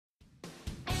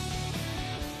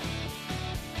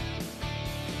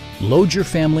Load your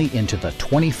family into the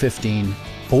 2015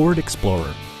 Ford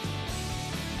Explorer.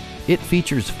 It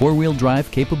features four-wheel drive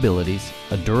capabilities,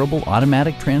 a durable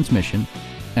automatic transmission,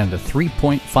 and a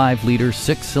 3.5-liter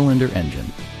six-cylinder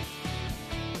engine.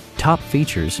 Top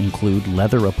features include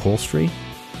leather upholstery,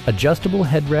 adjustable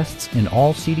headrests in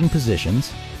all seating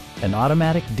positions, an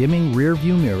automatic dimming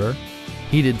rear-view mirror,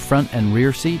 heated front and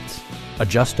rear seats,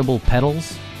 adjustable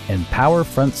pedals, and power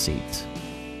front seats.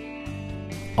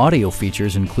 Audio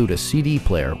features include a CD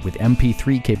player with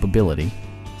MP3 capability,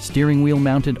 steering wheel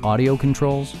mounted audio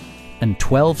controls, and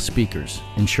 12 speakers,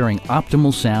 ensuring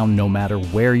optimal sound no matter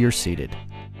where you're seated.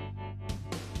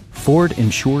 Ford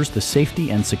ensures the safety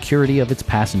and security of its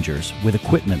passengers with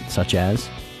equipment such as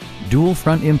dual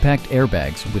front impact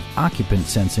airbags with occupant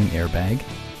sensing airbag,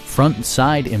 front and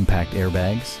side impact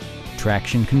airbags,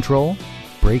 traction control,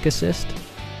 brake assist,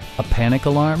 a panic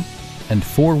alarm, and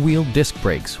four-wheel disc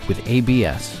brakes with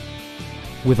ABS.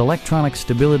 With electronic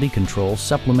stability control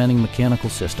supplementing mechanical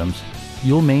systems,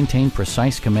 you'll maintain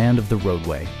precise command of the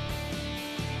roadway.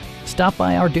 Stop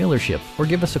by our dealership or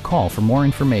give us a call for more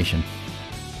information.